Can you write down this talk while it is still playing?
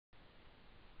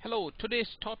Hello,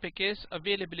 today's topic is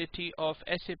availability of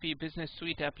SAP Business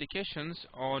Suite applications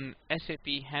on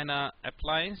SAP HANA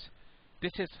Appliance.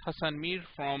 This is Hassan Mir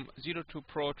from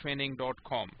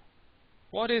 02protraining.com.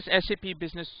 What is SAP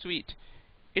Business Suite?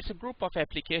 It's a group of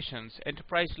applications,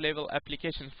 enterprise level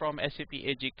applications from SAP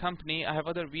AG company. I have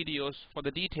other videos for the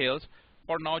details.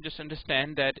 For now, just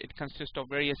understand that it consists of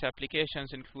various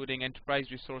applications including enterprise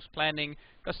resource planning,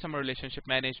 customer relationship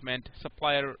management,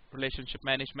 supplier relationship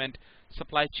management,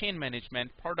 supply chain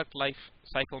management, product life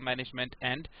cycle management,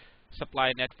 and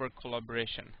supply network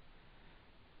collaboration.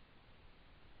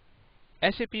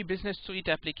 SAP Business Suite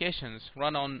applications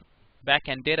run on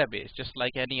Backend Database just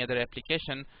like any other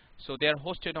application. So they are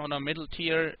hosted on a middle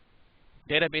tier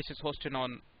database, is hosted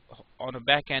on a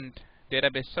Backend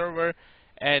Database server,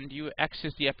 and you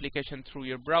access the application through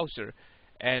your browser,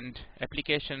 and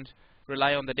applications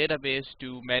rely on the database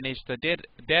to manage the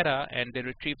data, and they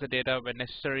retrieve the data when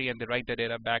necessary, and they write the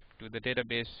data back to the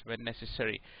database when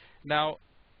necessary. Now,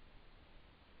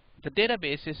 the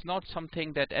database is not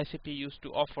something that SAP used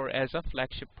to offer as a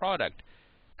flagship product.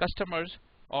 Customers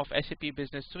of SAP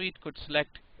Business Suite could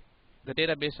select the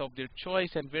database of their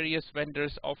choice, and various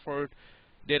vendors offered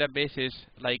databases.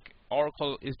 Like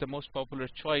Oracle is the most popular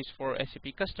choice for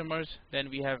SAP customers. Then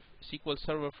we have SQL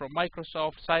Server from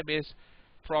Microsoft, Sybase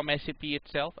from SAP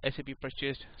itself. SAP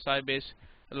purchased Sybase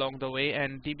along the way,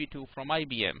 and DB2 from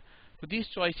IBM. So these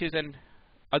choices and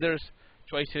others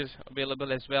choices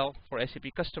available as well for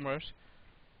SAP customers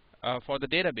for the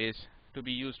database to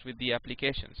be used with the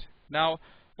applications. Now,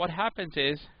 what happens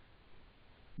is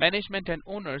management and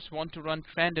owners want to run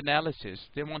trend analysis.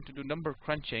 They want to do number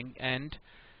crunching and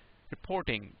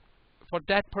reporting. For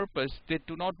that purpose, they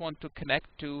do not want to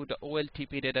connect to the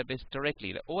OLTP database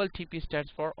directly. The OLTP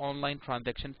stands for Online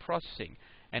Transaction Processing,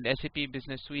 and SAP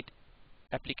Business Suite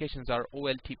applications are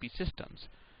OLTP systems.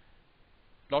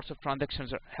 Lots of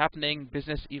transactions are happening,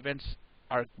 business events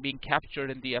are being captured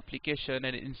in the application,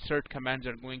 and insert commands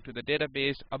are going to the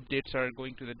database, updates are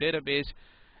going to the database,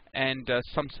 and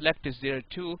some select is there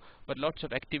too, but lots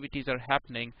of activities are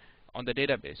happening on the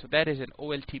database. So that is an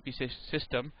OLTP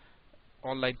system,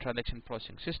 Online Transaction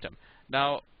Processing System.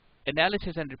 Now,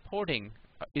 analysis and reporting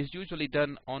is usually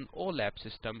done on OLAP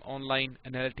system, Online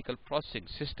Analytical Processing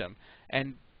System,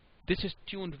 and this is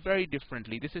tuned very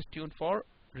differently. This is tuned for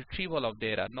retrieval of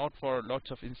data, not for lots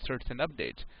of inserts and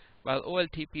updates, while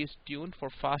OLTP is tuned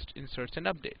for fast inserts and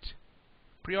updates.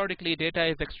 Periodically, data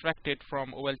is extracted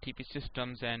from OLTP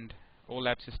systems, and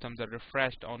OLAP systems are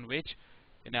refreshed, on which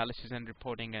analysis and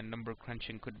reporting and number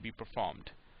crunching could be performed.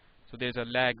 So there's a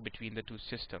lag between the two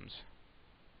systems.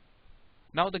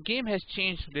 Now the game has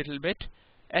changed a little bit.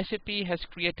 SAP has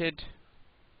created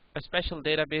a special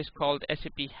database called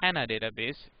SAP HANA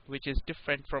Database, which is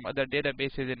different from other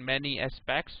databases in many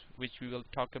aspects, which we will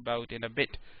talk about in a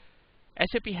bit.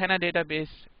 SAP HANA Database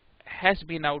has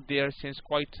been out there since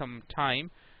quite some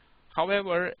time.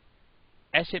 However,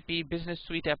 SAP Business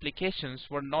Suite applications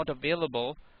were not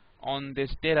available on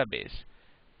this database.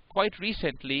 Quite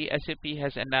recently, SAP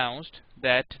has announced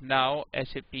that now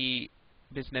SAP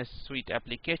Business Suite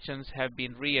applications have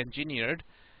been re-engineered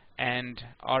and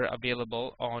are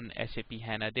available on SAP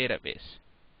HANA Database.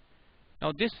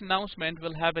 Now, this announcement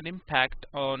will have an impact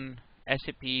on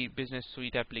SAP Business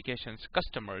Suite applications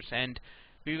customers, and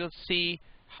we will see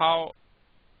how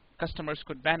customers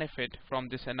could benefit from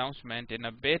this announcement in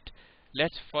a bit.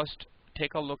 Let's first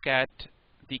take a look at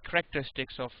the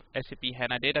characteristics of SAP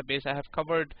HANA Database. I have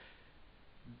covered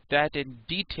that in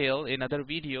detail in other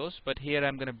videos, but here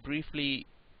I'm going to briefly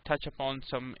touch upon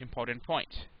some important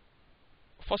points.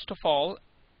 First of all,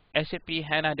 SAP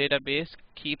HANA Database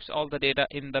keeps all the data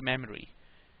in the memory.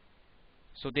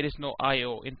 So there is no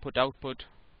I/O, input-output,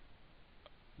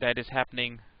 that is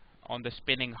happening on the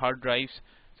spinning hard drives.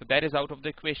 So that is out of the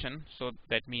equation. So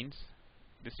that means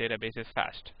this database is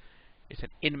fast. It's an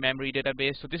in-memory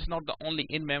database. So this is not the only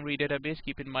in-memory database.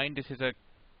 Keep in mind, this is a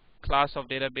class of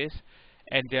database,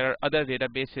 and there are other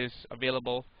databases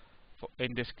available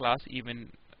in this class,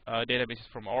 even databases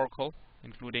from Oracle,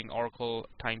 including Oracle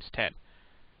times 10.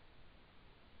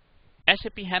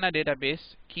 SAP HANA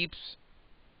Database keeps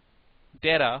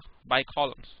data by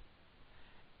columns.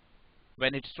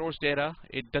 When it stores data,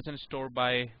 it doesn't store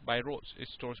by rows, it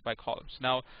stores by columns.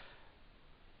 Now,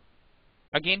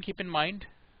 again, keep in mind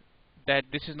that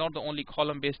this is not the only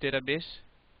column-based database.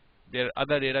 There are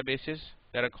other databases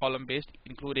that are column-based,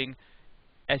 including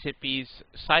SAP's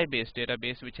Sybase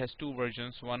database, which has two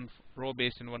versions, one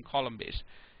row-based and one column-based.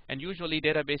 And usually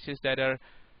databases that are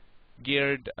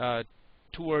geared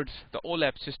towards the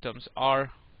OLAP systems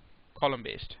are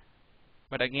column-based.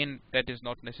 But again, that is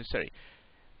not necessary.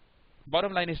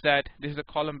 Bottom line is that this is a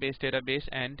column-based database,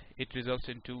 and it results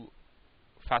into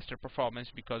faster performance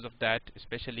because of that,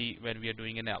 especially when we are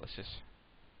doing analysis.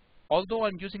 Although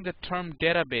I'm using the term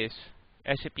database,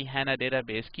 SAP HANA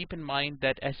Database, keep in mind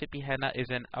that SAP HANA is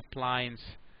an appliance.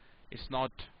 It's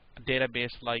not a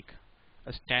database like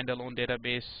a standalone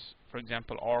database, for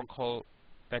example Oracle,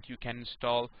 that you can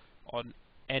install on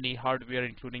any hardware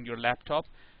including your laptop.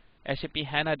 SAP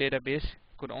HANA Database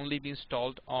could only be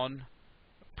installed on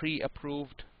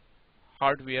pre-approved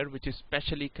hardware which is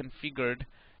specially configured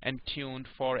and tuned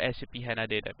for SAP HANA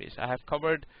Database. I have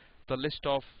covered the list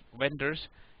of vendors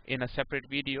in a separate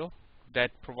video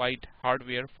that provide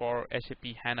hardware for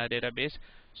SAP HANA Database.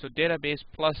 So database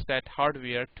plus that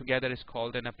hardware together is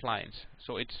called an appliance.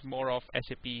 So it's more of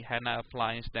SAP HANA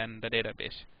appliance than the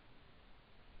database.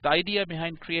 The idea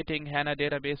behind creating HANA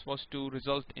Database was to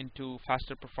result into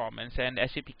faster performance, and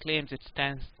SAP claims it's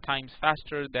 10 times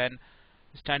faster than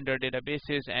standard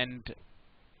databases, and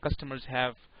customers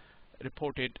have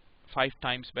reported 5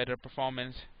 times better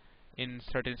performance in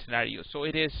certain scenarios. So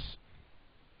it is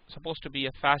supposed to be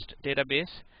a fast database.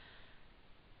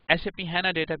 SAP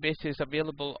HANA Database is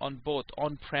available on both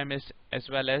on-premise as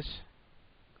well as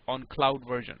on cloud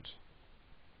versions.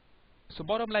 So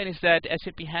bottom line is that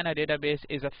SAP HANA Database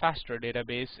is a faster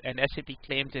database, and SAP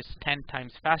claims it's 10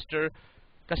 times faster.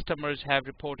 Customers have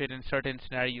reported in certain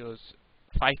scenarios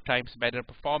 5 times better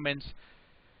performance.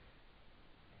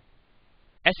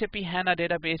 SAP HANA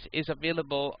Database is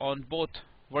available on both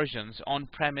versions,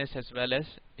 on-premise as well as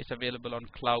it's available on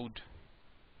cloud.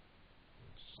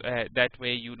 That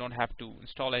way you don't have to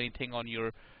install anything on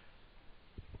your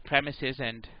premises,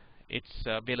 and it's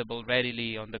available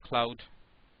readily on the cloud.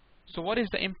 So what is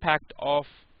the impact of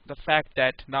the fact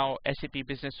that now SAP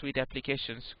Business Suite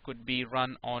applications could be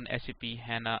run on SAP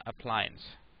HANA Appliance?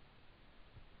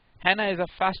 HANA is a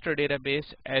faster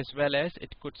database, as well as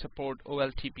it could support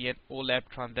OLTP and OLAP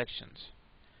transactions.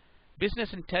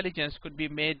 Business intelligence could be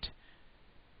made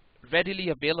readily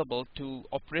available to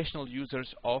operational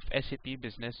users of SAP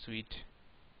Business Suite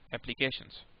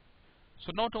applications.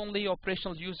 So not only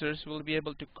operational users will be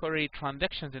able to query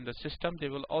transactions in the system, they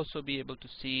will also be able to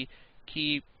see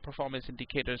key performance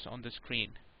indicators on the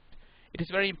screen. It is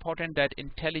very important that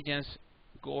intelligence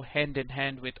go hand in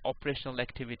hand with operational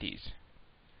activities.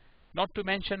 Not to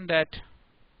mention that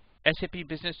SAP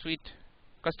Business Suite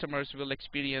customers will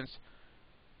experience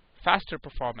faster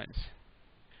performance,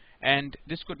 and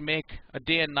this could make a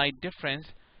day and night difference,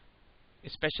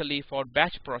 especially for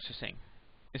batch processing.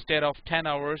 Instead of 10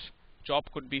 hours, job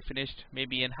could be finished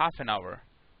maybe in half an hour,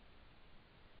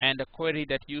 and a query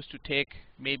that used to take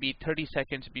maybe 30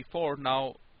 seconds before,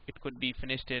 now it could be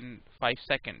finished in 5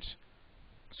 seconds.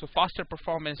 So faster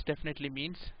performance definitely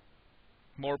means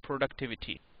more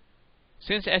productivity.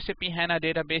 Since SAP HANA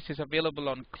Database is available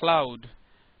on cloud,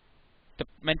 the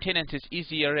maintenance is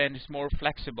easier and is more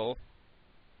flexible.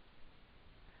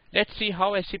 Let's see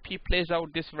how SAP plays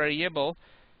out this variable,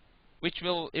 which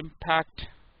will impact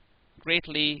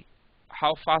greatly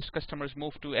how fast customers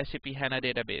move to SAP HANA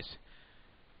Database.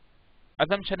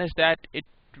 Assumption is that it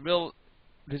will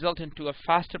result into a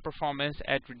faster performance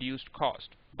at reduced cost.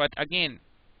 But again,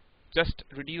 just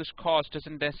reduced cost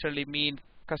doesn't necessarily mean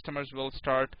customers will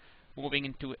start moving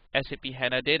into SAP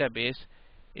HANA Database.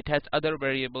 It has other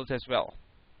variables as well.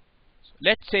 So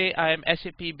let's say I am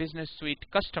SAP Business Suite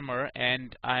customer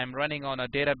and I am running on a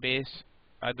database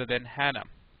other than HANA,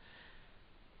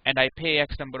 and I pay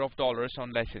X number of dollars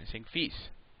on licensing fees.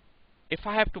 If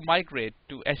I have to migrate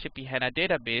to SAP HANA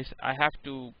Database, I have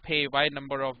to pay Y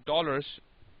number of dollars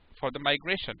for the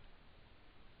migration,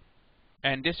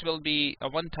 and this will be a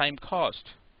one-time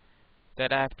cost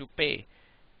that I have to pay.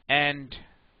 And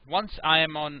once I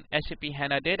am on SAP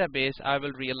HANA Database, I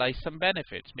will realize some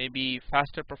benefits, maybe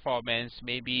faster performance,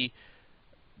 maybe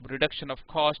reduction of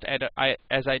cost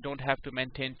as I don't have to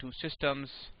maintain 2 systems,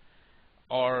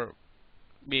 or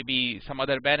maybe some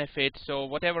other benefits. So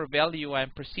whatever value I'm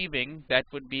perceiving, that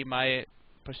would be my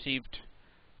perceived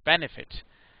benefit.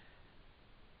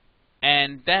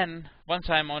 And then once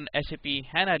I'm on SAP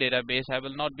HANA Database, I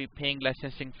will not be paying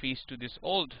licensing fees to this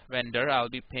old vendor. I'll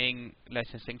be paying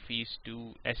licensing fees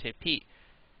to SAP.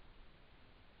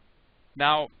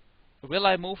 Now, will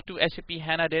I move to SAP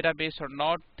HANA Database or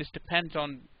not? This depends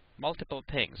on multiple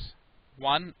things.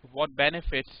 One, what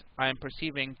benefits I am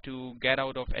perceiving to get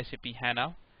out of SAP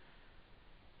HANA.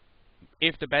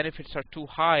 If the benefits are too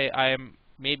high, I am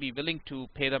maybe willing to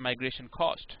pay the migration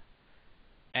cost.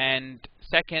 And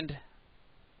second,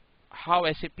 how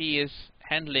SAP is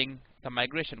handling the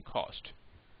migration cost.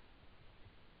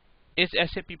 Is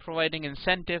SAP providing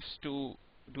incentives to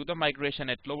do the migration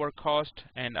at lower cost,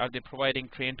 and are they providing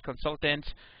trained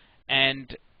consultants,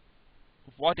 and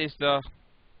what is the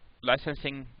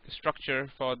licensing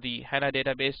structure for the HANA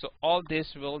database. So all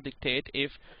this will dictate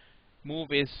if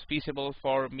move is feasible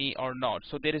for me or not.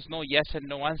 So there is no yes and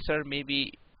no answer.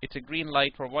 Maybe it's a green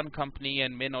light for one company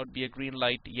and may not be a green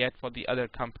light yet for the other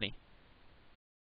company.